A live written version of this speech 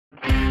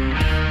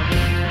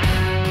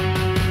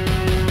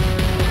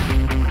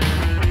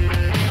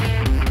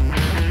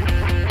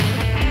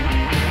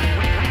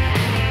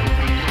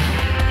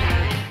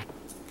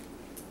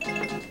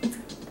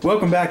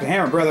Welcome back to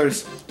Hammer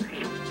Brothers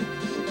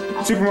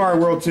Super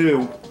Mario World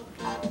 2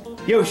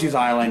 Yoshi's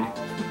Island.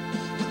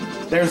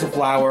 There's a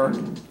flower.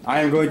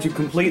 I am going to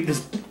complete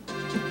this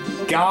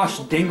gosh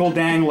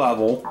dingle-dang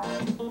level.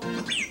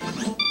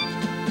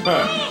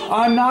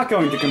 I'm not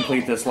going to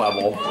complete this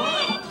level.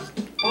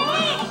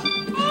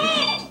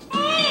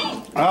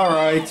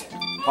 Alright,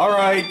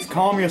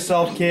 calm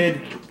yourself,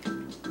 kid.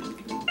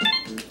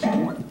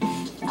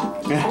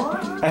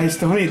 I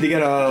still need to get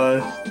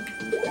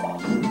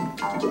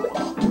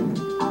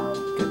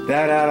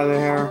that out of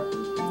there.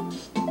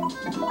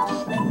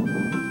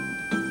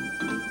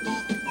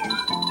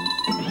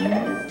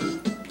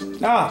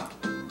 Ah!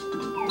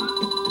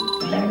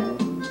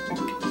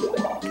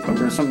 Oh,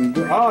 there's something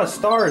good. Oh,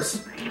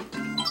 stars!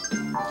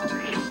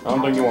 I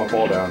don't think you want to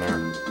fall down there.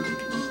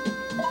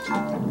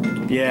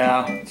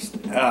 Yeah.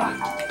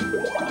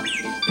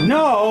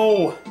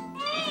 No!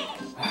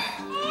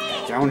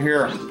 Down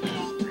here.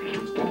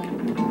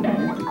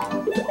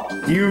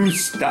 You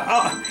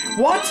stop.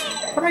 What?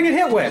 What did I get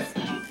hit with?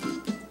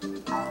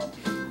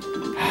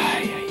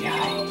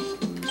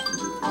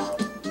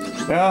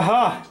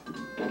 Aha!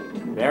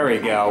 There we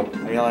go.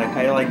 How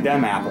you like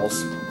them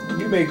apples?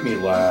 You make me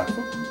laugh.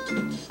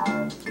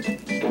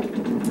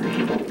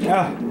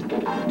 Ah.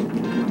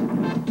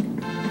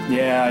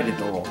 Yeah, I did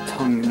the little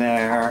tongue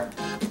there.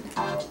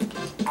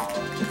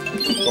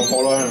 Don't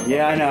fall down.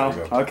 Yeah, I know.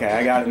 Okay,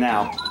 I got it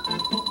now.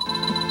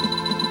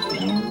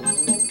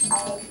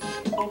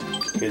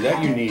 Okay,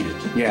 that you needed.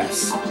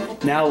 Yes.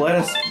 Now let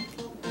us...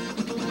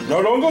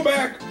 No, don't go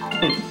back!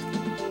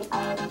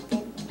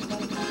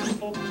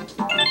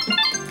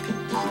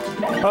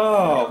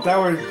 Oh,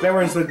 there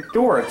was the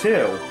door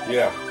too.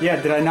 Yeah.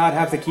 Yeah, did I not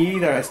have the key?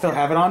 Did I still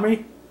have it on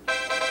me?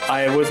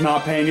 I was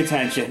not paying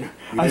attention.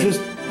 I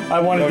just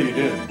wanted to... You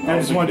didn't. I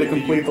just wanted to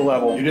complete the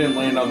level. You didn't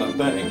land on the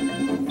thing.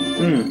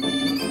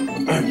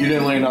 You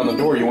didn't land on the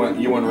door, you went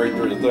right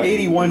through the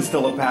thing. 81's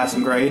still a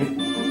passing grade.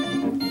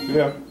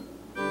 Yeah.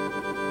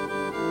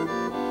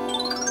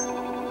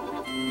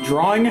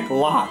 Drawing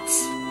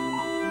lots.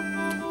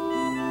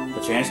 A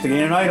chance to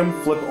gain an item,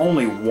 flip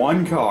only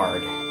one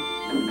card.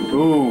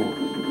 Ooh.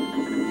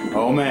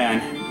 Oh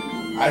man.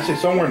 I say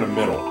somewhere in the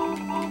middle.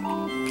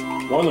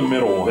 One of the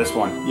middle ones. This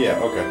one. Yeah,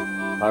 okay.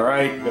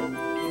 Alright.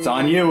 It's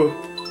on you.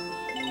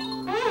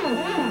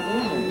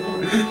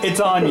 It's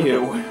on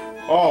you.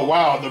 Oh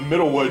wow, the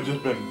middle would have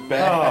just been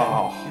bad.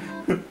 Oh.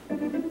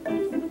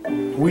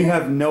 We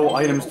have no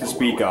items to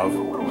speak of.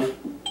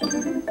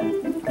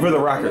 For the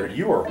record.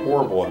 You are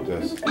horrible at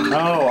this.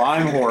 Oh,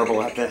 I'm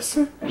horrible at this.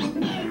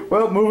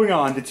 Well, moving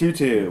on to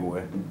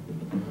 2-2.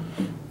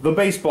 The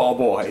Baseball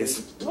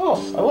Boys. Oh,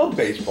 I love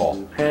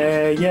baseball.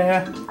 Hey,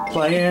 yeah,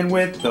 playing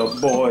with the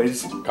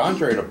boys.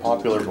 Contrary to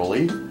popular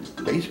belief,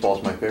 baseball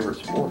is my favorite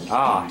sport.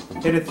 Ah,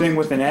 hit a thing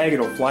with an egg,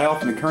 it'll fly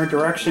off in the current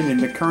direction in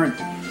the current...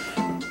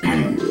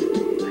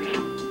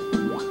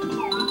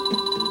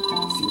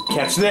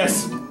 Catch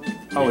this!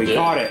 Oh, he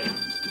caught it.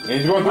 And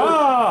he's going through.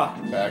 Ah!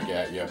 Back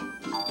at you.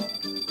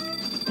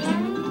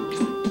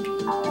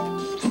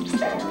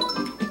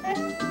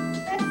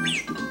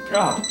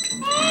 Ah.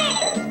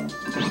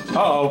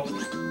 Uh-oh.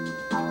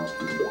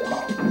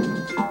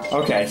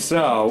 Okay,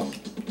 so...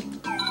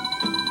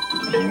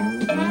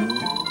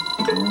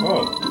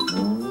 Oh.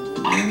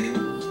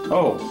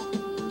 Oh.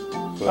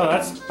 So, Oh,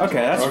 that's...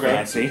 Okay, that's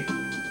fancy.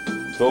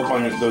 Throw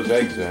those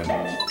eggs in.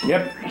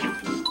 Yep.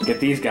 Get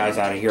these guys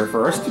out of here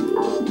first.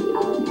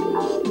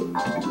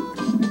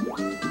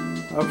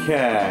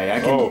 Okay, I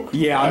can... Oh,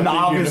 yeah, I'm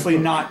obviously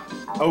not...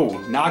 Oh,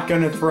 not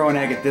gonna throw an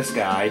egg at this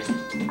guy.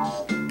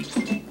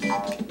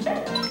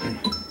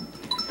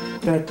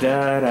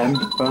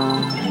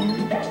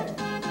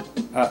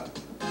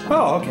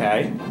 Oh,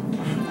 okay.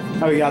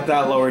 Oh, we got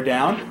that lowered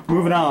down.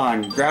 Moving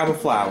on. Grab a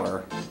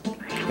flower.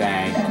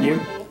 Thank you.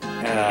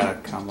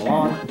 Come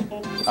along.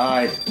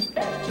 I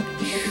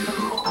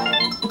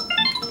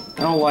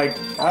don't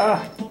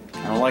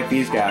like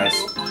these guys.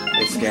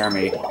 They scare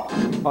me.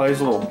 Oh,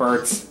 there's little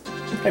Berts.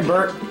 Hey,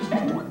 Bert.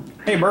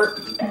 Hey, Bert.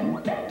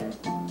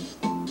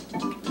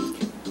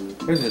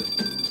 There's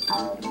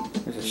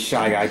a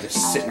shy guy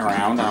just sitting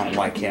around. I don't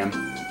like him.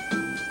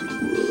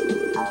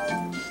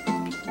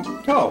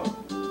 Oh.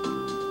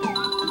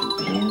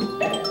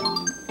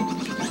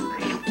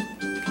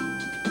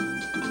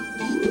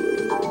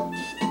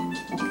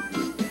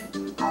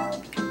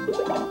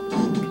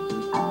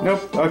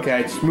 Nope.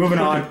 Okay, just moving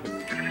on.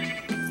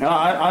 No,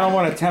 I don't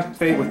want to tempt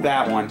fate with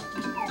that one.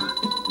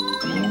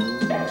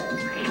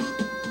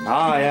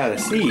 Ah, yeah, the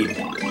seed.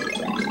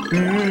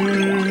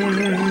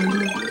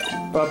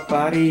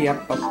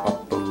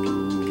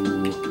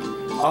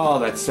 Oh,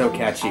 that's so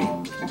catchy.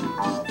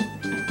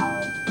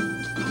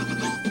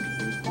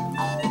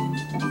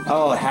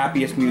 Oh, the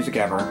happiest music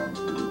ever.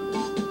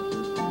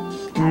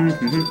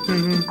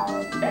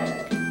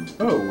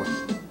 Oh.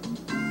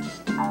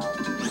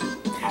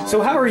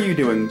 So how are you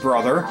doing,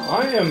 brother?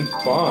 I am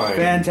fine.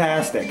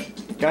 Fantastic.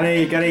 Got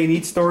any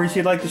neat stories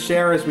you'd like to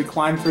share as we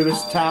climb through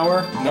this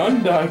tower?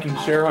 None that I can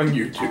share on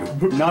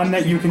YouTube. None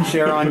that you can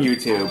share on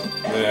YouTube.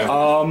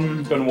 Yeah.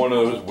 It's been one of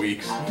those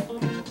weeks.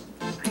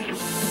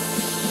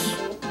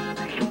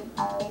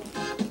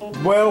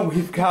 Well,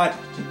 we've got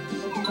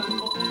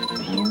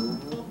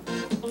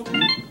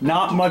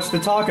not much to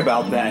talk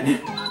about then.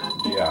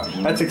 Yeah.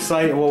 That's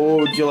exciting. Well,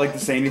 would you like to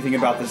say anything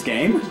about this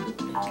game?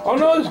 Oh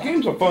no, this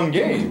game's a fun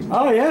game.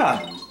 Oh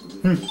yeah.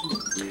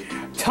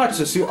 Touch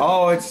the suit.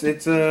 Oh, it's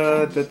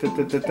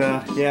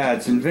yeah,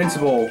 it's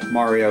Invincible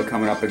Mario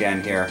coming up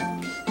again here.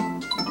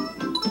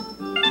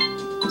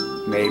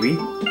 Maybe.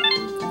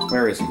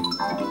 Where is he?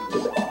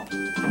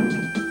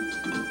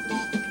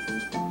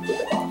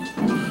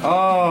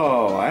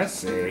 Oh, I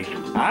see.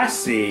 I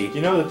see.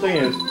 You know, the thing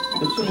is,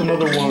 this is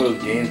another one of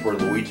those games where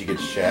Luigi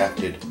gets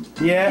shafted.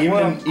 Yeah,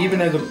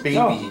 even as a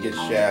baby, he gets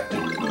shafted.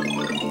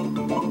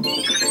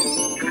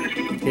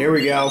 Here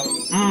we go.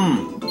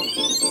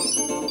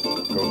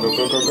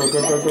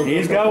 Go.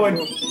 He's going.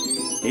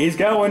 He's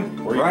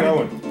going. Where are you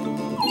going?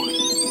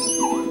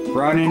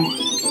 Running,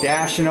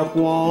 dashing up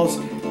walls.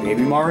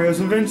 Baby Mario's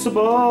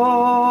invincible.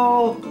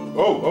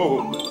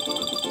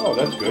 Oh,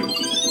 that's good.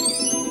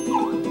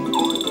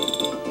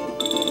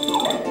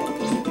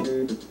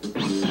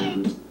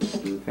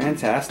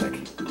 Fantastic.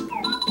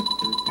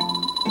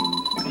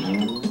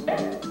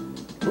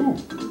 Ooh.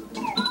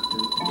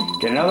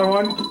 Get another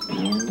one.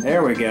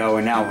 There we go.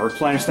 And now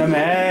replenish them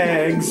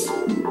eggs.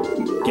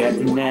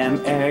 Getting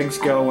them eggs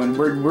going.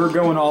 We're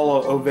going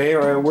all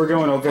ovarian. We're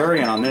going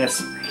ovarian on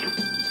this.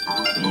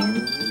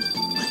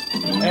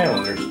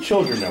 Alan, there's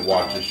children that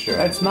watch this show.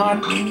 It's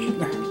not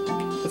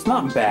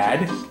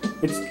bad.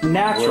 It's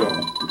natural.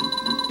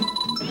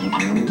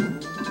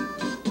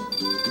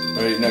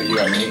 Wait, no, you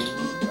got me.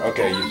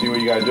 Okay, you see what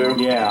you gotta do?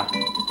 Yeah.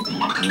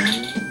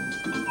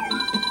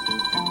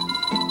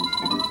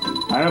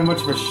 I don't have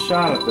much of a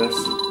shot at this.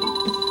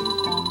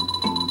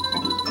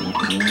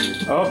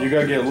 Oh, you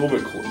gotta get a little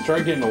bit.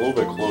 Try getting a little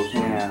bit closer.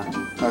 Yeah.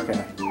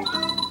 Okay.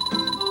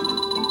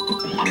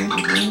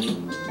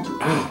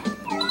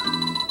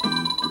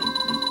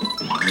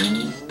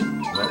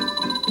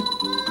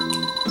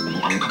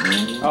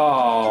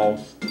 Oh.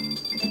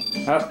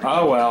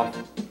 Oh well.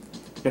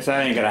 Guess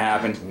that ain't gonna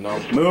happen.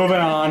 Nope. Moving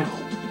on.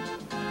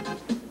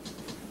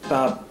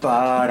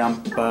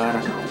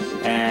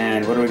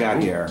 And what do we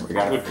got here? We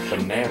got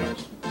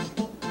bananas.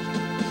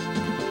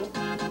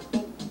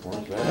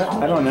 Where's that?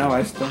 I don't know.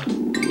 I still.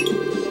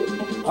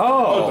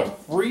 Oh, it's a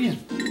freeze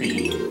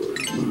beam.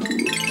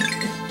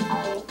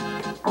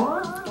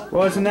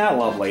 Well, isn't that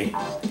lovely?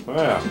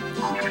 Yeah.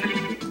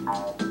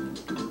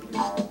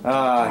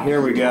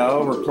 Here we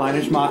go.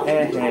 Replenish my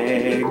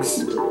eggs.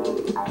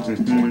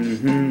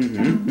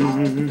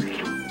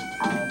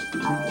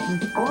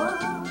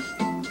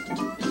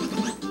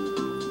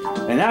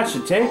 And that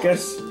should take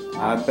us,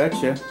 I bet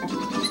you,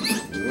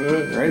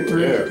 right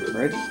through. Yeah.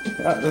 Right.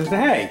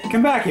 Hey,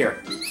 come back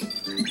here.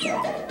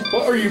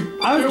 What are you?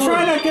 I was doing?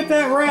 trying to get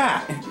that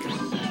rat.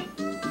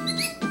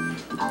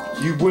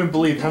 You wouldn't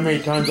believe how many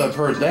times I've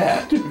heard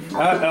that.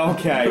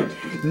 Okay.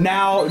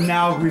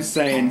 Now who's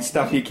saying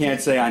stuff you can't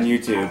say on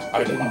YouTube?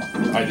 I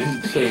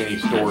didn't say any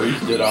stories,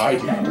 did I?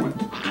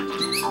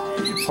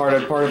 Part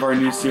of our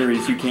new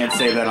series, you can't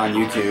say that on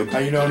YouTube. How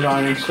you know I'm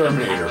not an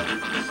exterminator?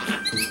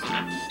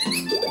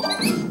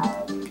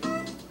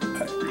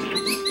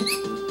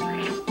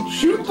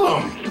 Shoot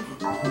them!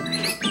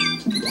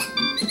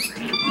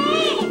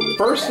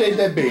 First save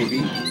that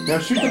baby, now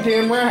shoot the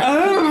damn rat.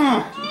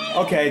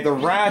 Okay, the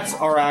rats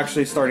are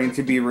actually starting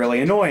to be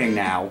really annoying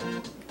now.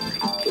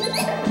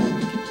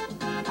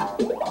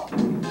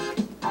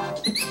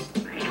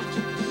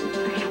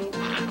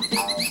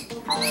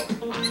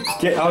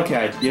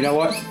 Okay, you know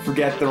what?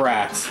 Forget the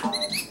rats.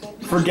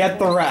 Forget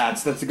the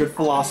rats. That's a good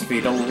philosophy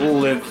to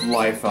live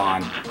life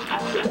on.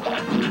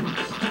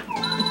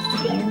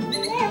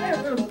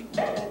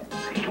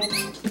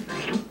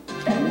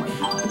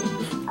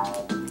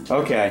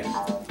 Okay.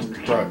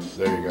 Right,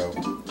 there you go.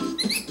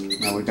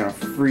 Now we're gonna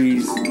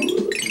freeze.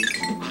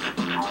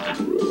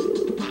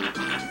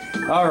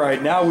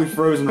 Alright, now we've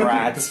frozen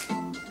rats.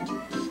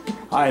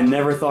 I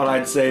never thought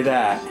I'd say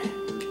that.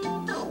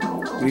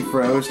 We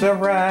froze the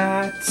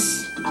rats.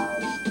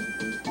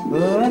 We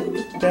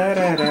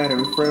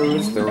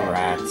froze the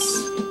rats.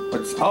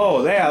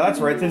 Oh, yeah, that's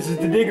right. This is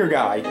the digger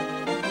guy.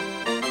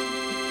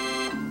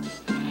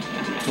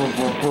 Looks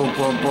like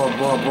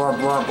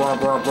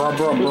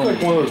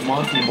one of those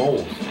Monty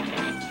moles.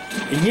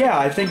 Yeah,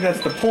 I think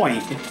that's the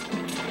point.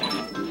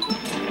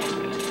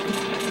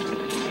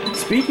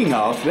 Speaking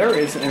of, there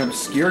is an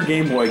obscure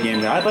Game Boy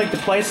game that I'd like to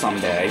play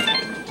someday.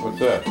 What's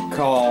that?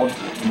 Called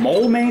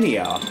Mole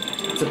Mania.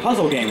 It's a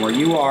puzzle game where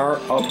you are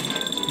a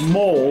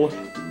mole.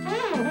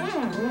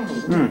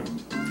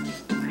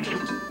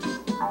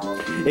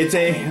 It's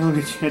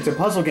a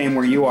puzzle game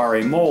where you are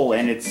a mole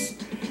and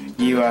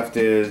you have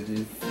to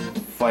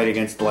fight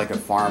against like a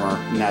farmer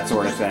and that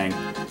sort of thing.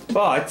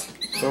 But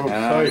So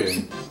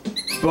exciting.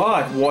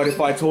 But what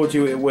if I told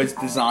you it was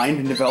designed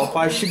and developed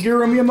by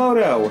Shigeru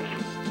Miyamoto?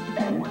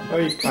 Oh,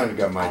 you kind of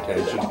got my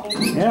attention.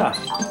 Yeah.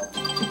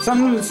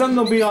 Something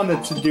will be on the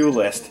to-do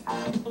list.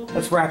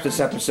 Let's wrap this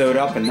episode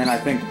up, and then I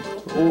think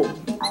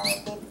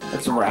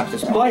let's wrap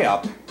this play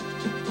up.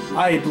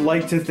 I'd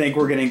like to think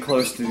we're getting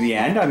close to the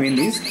end. I mean,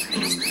 these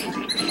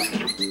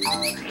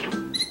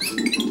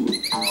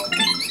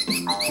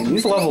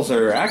levels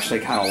are actually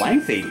kind of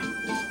lengthy.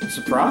 I'm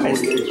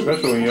surprised.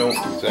 Especially when you don't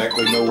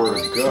exactly know where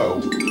to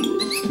go.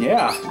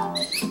 Yeah.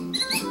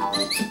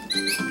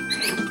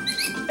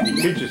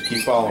 You could just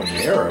keep following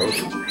the arrows.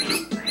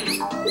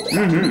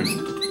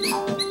 Mm-hmm.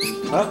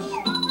 Up.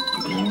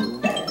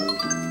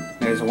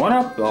 There's one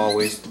up.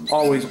 Always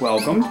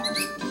welcomed.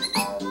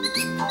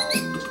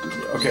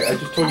 Okay, I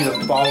just told you to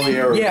follow the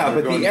arrow. Yeah,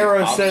 but the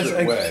arrow says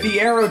the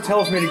arrow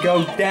tells me to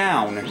go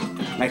down.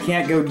 I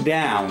can't go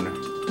down.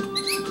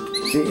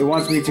 It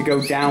wants me to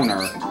go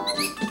downer.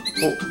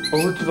 Oh,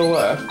 over to the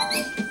left.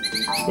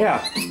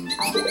 Yeah.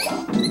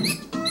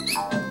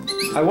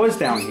 I was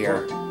down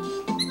here.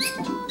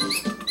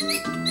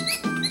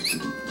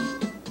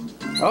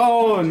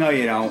 Oh, no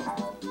you don't.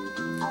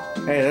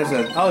 Hey, there's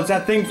a... Oh, it's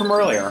that thing from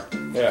earlier.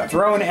 Yeah.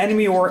 Throw an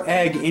enemy or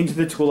egg into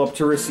the tulip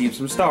to receive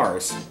some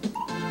stars.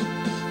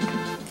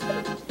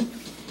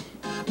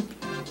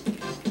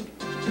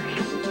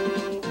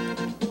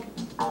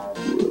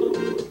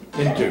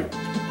 Into.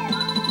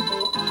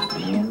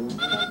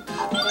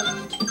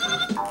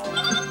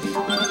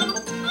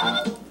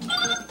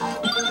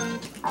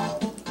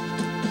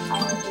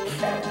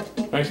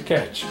 Nice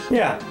catch.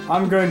 Yeah,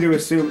 I'm going to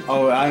assume...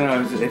 Oh, I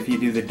don't know if you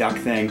do the duck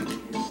thing.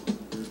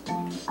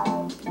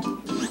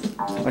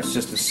 Let's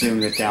just assume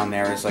that down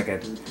there is like a...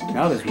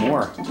 No, there's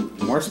more.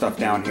 More stuff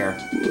down here.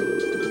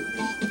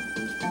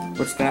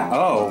 What's that?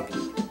 Oh.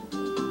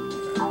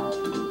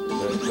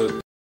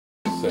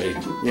 Safe.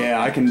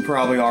 Yeah, I can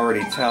probably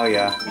already tell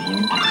ya.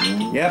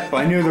 Yep,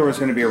 I knew there was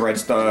going to be a red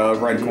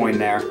coin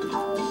there.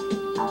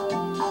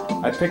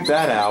 I picked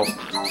that out.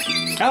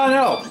 Oh,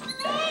 no!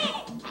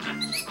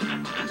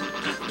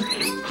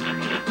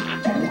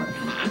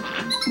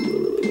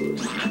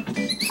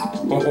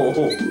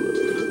 Oh.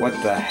 What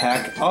the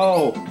heck?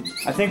 Oh,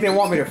 I think they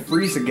want me to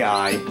freeze a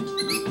guy.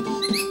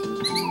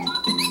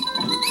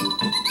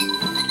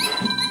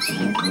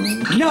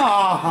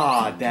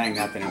 No! Dang,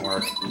 that didn't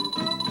work.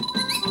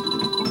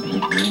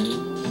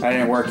 That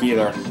didn't work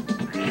either.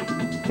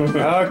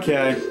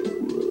 Okay.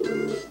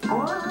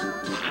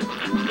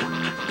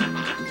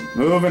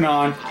 Moving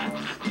on.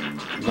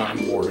 Not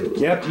important.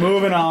 Yep,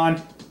 moving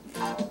on.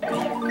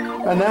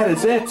 And that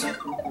is it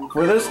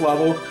for this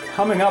level.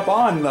 Coming up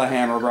on the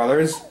Hammer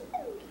Brothers.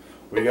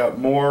 We got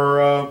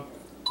more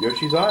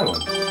Yoshi's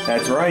Island.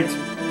 That's right.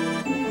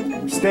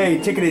 Stay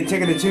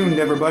tickety-tuned,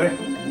 everybody.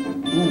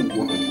 Ooh.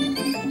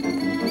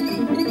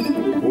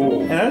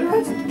 Ooh. Yeah,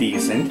 that's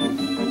decent.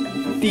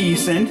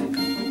 Decent.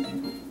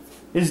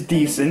 Is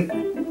decent.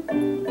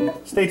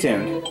 Stay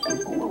tuned.